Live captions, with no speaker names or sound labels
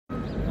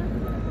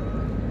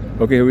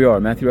Okay, here we are,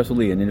 Matthew Russell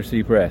Lee in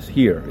InterCity Press,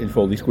 here in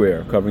Foley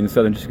Square, covering the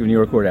Southern District of New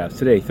York Courthouse.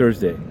 Today,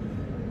 Thursday,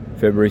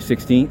 February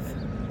 16th,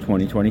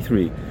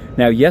 2023.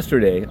 Now,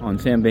 yesterday on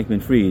Sam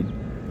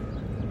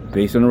Bankman-Fried,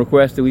 based on a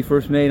request that we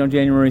first made on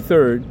January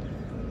 3rd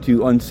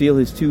to unseal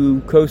his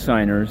two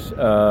co-signers,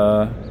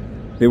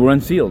 they were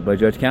unsealed by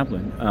Judge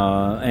Kaplan.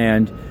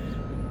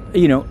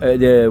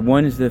 The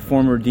one is the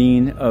former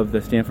dean of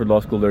the Stanford Law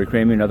School, Larry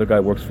Kramer. Another guy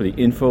works for the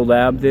Info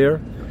Lab there.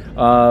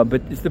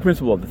 But it's the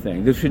principle of the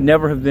thing. This should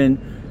never have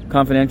been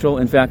confidential.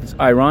 In fact, it's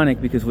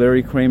ironic because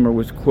Larry Kramer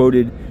was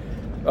quoted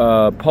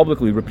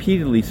publicly,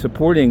 repeatedly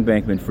supporting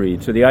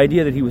Bankman-Fried. So the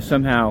idea that he would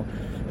somehow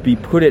be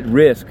put at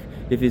risk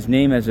if his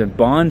name as a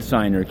bond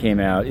signer came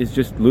out is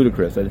just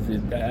ludicrous. I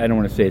don't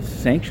want to say it's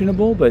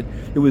sanctionable, but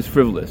it was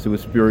frivolous. It was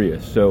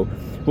spurious. So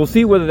we'll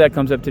see whether that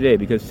comes up today,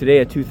 because today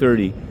at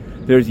 2:30,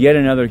 there's yet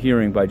another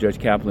hearing by Judge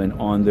Kaplan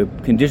on the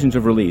conditions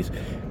of release.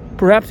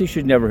 Perhaps he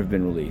should never have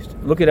been released.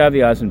 Look at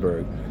Avi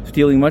Eisenberg,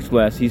 stealing much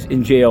less. He's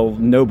in jail,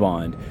 no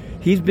bond.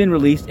 He's been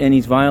released, and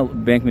he's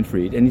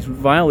Bankman-Fried, and he's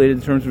violated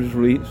the terms of his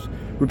release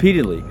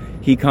repeatedly.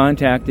 He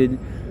contacted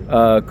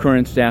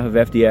current staff of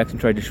FTX and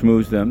tried to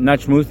schmooze them. Not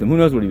schmooze them. Who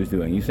knows what he was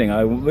doing? He's saying,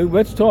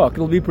 let's talk.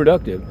 It'll be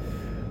productive.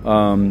 He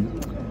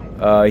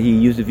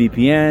used a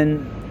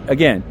VPN.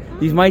 Again,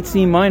 these might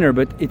seem minor,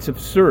 but it's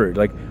absurd.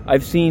 Like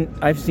I've seen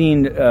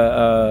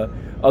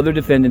other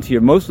defendants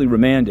here, mostly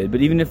remanded,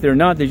 but even if they're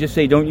not, they just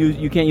say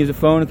you can't use a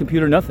phone, a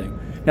computer, nothing.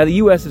 Now the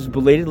U.S. is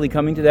belatedly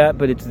coming to that,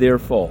 but it's their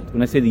fault.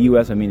 When I say the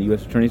U.S., I mean the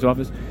U.S. Attorney's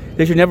Office.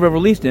 They should never have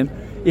released him.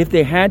 If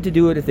they had to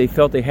do it, if they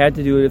felt they had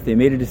to do it, if they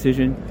made a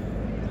decision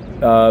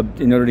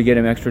in order to get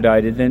him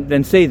extradited,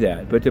 then say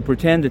that. But to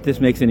pretend that this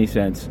makes any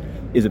sense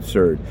is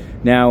absurd.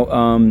 Now,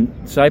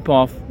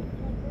 Saipov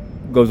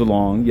goes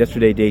along.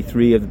 Yesterday, day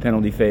 3 of the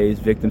penalty phase,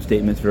 victim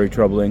statements, very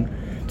troubling.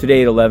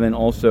 Today at 11,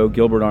 also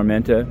Gilbert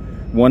Armenta,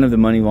 one of the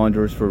money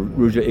launderers for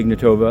Ruja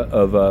Ignatova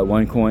of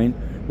OneCoin,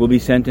 will be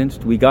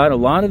sentenced. We got a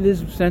lot of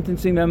his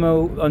sentencing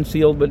memo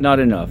unsealed, but not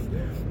enough.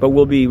 But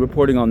we'll be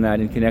reporting on that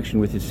in connection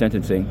with his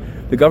sentencing.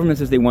 The government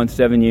says they want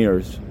 7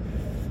 years.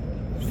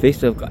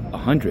 Faced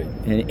 100,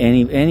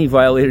 and he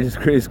violated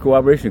his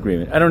cooperation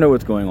agreement. I don't know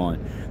what's going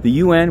on. The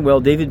UN, well,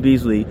 David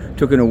Beasley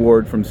took an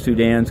award from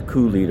Sudan's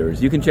coup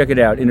leaders. You can check it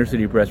out.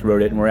 InterCity Press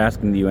wrote it, and we're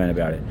asking the UN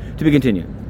about it. To be continued.